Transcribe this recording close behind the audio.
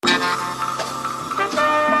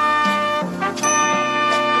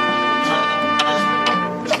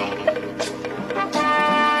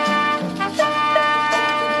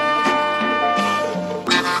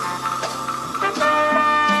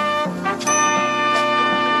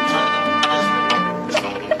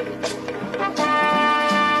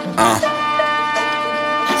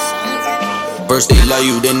First they love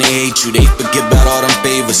you, then they hate you. They forget about all them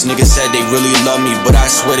favors. Niggas said they really love me, but I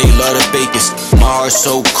swear they love the fakest. My heart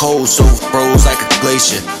so cold, so froze like a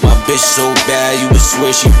glacier. My bitch so bad, you would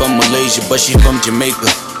swear she from Malaysia, but she from Jamaica.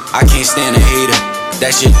 I can't stand a hater.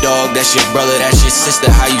 That's your dog, that's your brother, that's your sister,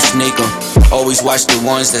 how you snake them. Always watch the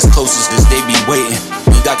ones that's closest, cause they be waiting.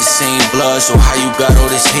 We got the same blood, so how you got all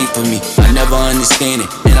this hate for me? I never understand it,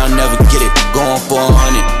 and I'll never get it. Going for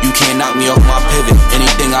 100, you can't knock me off my pivot.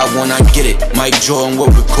 Anything I want, I get it. Mike Jordan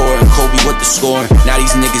with recording, Kobe with the scoring. Now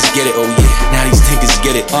these niggas get it, oh yeah, now these niggas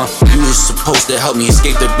get it. You was supposed to help me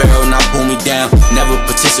escape the barrel, not pull me down. Never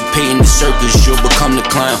participate in the circus, you'll become the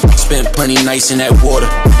clown. Spent plenty nights in that water,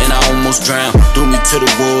 and I almost drowned. Threw me to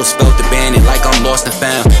the wolves, felt abandoned like I'm lost and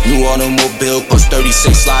found. New automobile, plus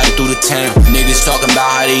 36 sliding through the town. Niggas talking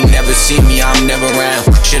about how they never see me, I'm never around.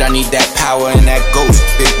 Shit, I need that power and that ghost,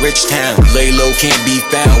 big rich town. Lay low, can't be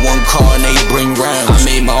found, one car and they bring rounds. I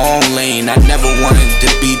made my own lane, I never wanted to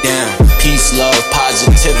be down. Peace, love,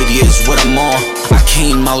 positivity is what I'm on. I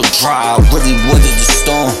came out dry, I really weathered the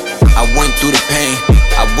storm. I went through the pain,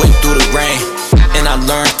 I went through the rain, and I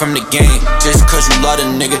learned from the game. Just cause you love a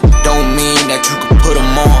nigga don't mean that you can put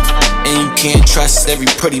him on. And you can't trust every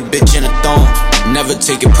pretty bitch in a thong. Never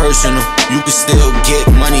take it personal, you can still get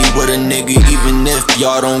money with a nigga even if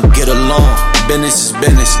y'all don't get along. Business is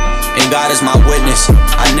business, and God is my witness.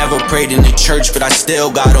 I never prayed in the church, but I still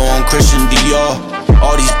got on Christian Dior.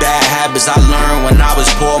 All these bad habits I learned when I was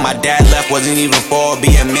poor. My dad left, wasn't even for be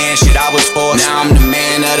a man, shit I was forced. Now I'm the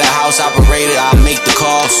man of the house operator, I make the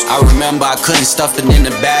calls. I remember I couldn't stuff it in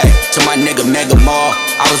the bag to my nigga Mega Mall.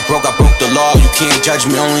 I was broke, I broke the law. You can't judge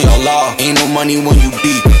me, only your law. Ain't no money when you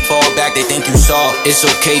beat. Fall back, they think you saw. It's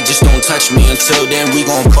okay, just don't touch me. Until then, we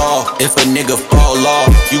gon' fall. If a nigga fall off,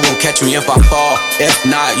 you gon' catch me if I fall. If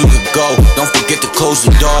not, you could go. Don't forget to close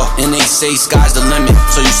the door. And they say sky's the limit,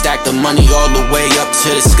 so you stack the money all the way up to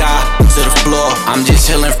the sky, to the floor. I'm just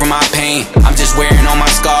healing from my pain, I'm just wearing all my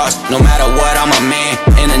scars. No matter what, I'm a man,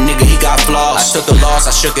 and a nigga, he got flaws. I took the loss,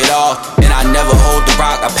 I shook it off, and I never hold the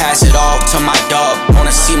rock. I pass it off to my dog.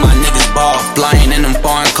 Wanna see my niggas ball, flying in them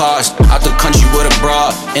foreign cars, out the country with a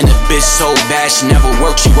broad. And the bitch so bad, she never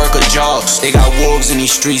works, she work her jobs. They got wolves in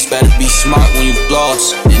these streets, better be smart when you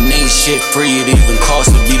floss. And ain't shit free, it even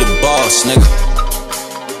costs to be the boss, nigga.